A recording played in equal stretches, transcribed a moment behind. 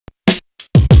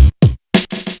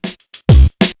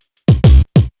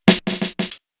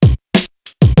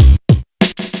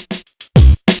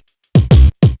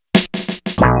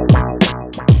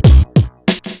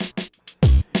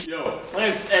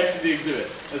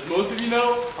As most of you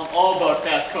know, I'm all about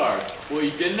fast cars. What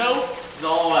you didn't know is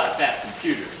all about fast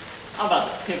computers. I'm about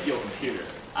to pimp your computer.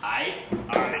 Alright?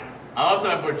 Alright. I'm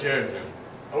outside for Jared's room.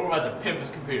 And we're about to pimp his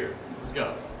computer. Let's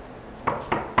go.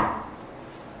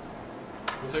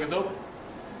 Looks like it's open.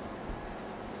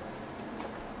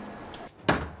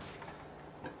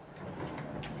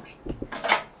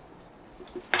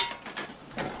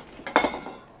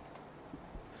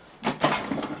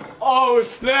 Oh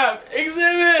snap!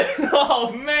 X-Zibit!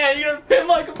 Oh man, you're gonna pimp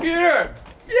my computer!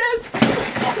 Yes!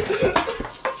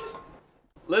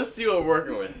 Let's see what we're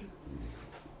working with.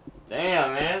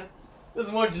 Damn man, this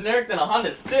is more generic than a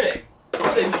Honda Civic.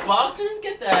 What are these boxers?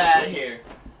 Get that out of here.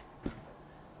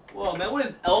 Whoa man, what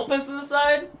is elephants on the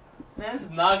side? Man, this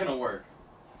is not gonna work.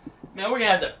 Man, we're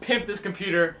gonna have to pimp this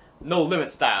computer no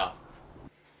limit style.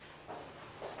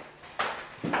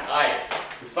 Alright,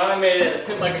 we finally made it to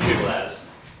Pimp My Computer labs.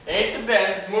 Ain't the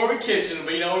best, it's more of a kitchen,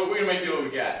 but you know, we're gonna make do what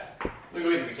we got. Let's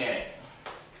go get the mechanic.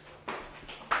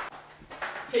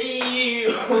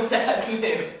 Hey, what's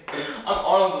happening? I'm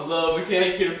Arnold the Love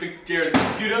Mechanic here to fix Jared's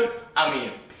computer. I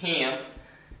mean, pimp.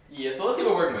 Yeah, so let's see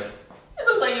what we're working with. It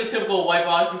looks like your typical white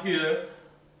box computer.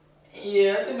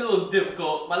 Yeah, it's gonna be a little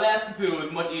difficult. My last computer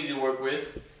was much easier to work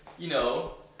with. You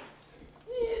know.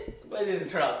 Yeah, but it didn't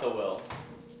turn out so well.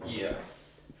 Yeah.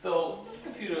 So, this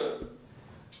computer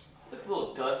looks a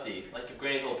little dusty, like your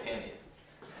granny's old panties.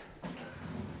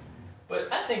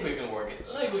 But I think we can work it.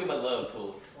 Let me go get my love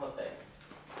tool. One thing.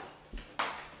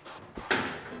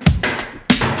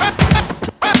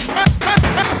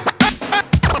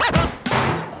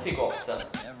 I think all done.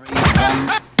 Every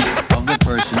one of the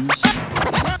persons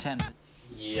in attendance.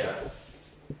 Yeah.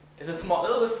 It's a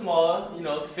little bit smaller, you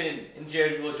know, to fit in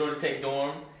Jared's little Georgia Tech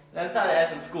dorm. And I decided to add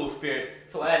some school spirit,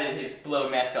 so I added his beloved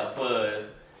mascot Buzz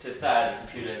to the side of the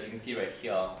computer, as you can see right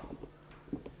here.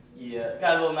 Yeah, it's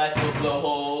got a little nice little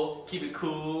blowhole, keep it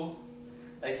cool,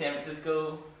 like San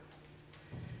Francisco.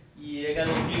 Yeah, got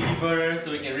a little DVD burner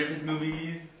so we can rip his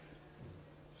movies.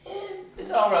 And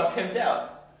it's all around pimped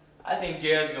out. I think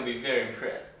Jared's gonna be very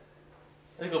impressed.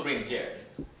 Let's go bring Jared.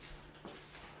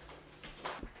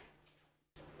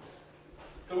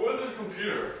 So where's this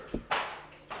computer?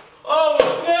 Oh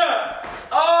yeah!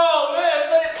 Oh man,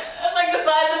 that's like the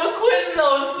size of a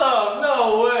Quizno stuff.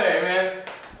 No way, man.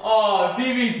 Oh,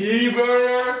 DVD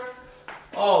burner.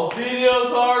 Oh, video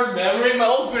card, memory. My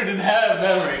old computer didn't have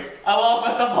memory. I lost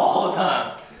my stuff all the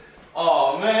time.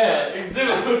 Oh man,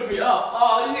 X-Zibit hooked me up.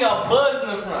 Oh, you got Buzz in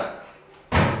the front.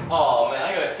 Oh man,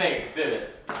 I gotta thank X-Zibit.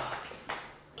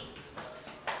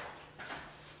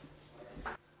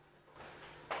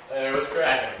 Hey, what's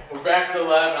cracking? We're back at the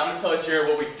lab, and I'm gonna tell Jared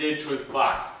what we did to his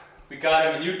box. We got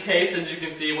him a new case, as you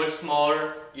can see, much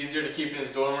smaller, easier to keep in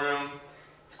his dorm room.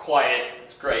 It's quiet,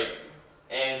 it's great,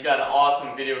 and he's got an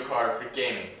awesome video card for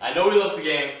gaming. I know he loves the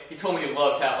game. He told me he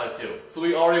loves Half-Life 2, so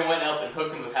we already went up and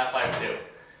hooked him with Half-Life 2.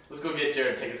 Let's go get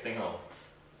Jared and take this thing home.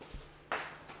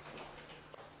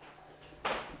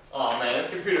 Oh man, this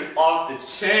computer's off the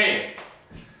chain.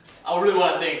 I really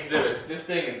want to thank X-Zibit. This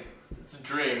thing is, it's a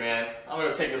dream, man. I'm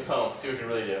gonna take this home, see what we can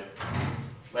really do.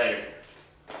 Later.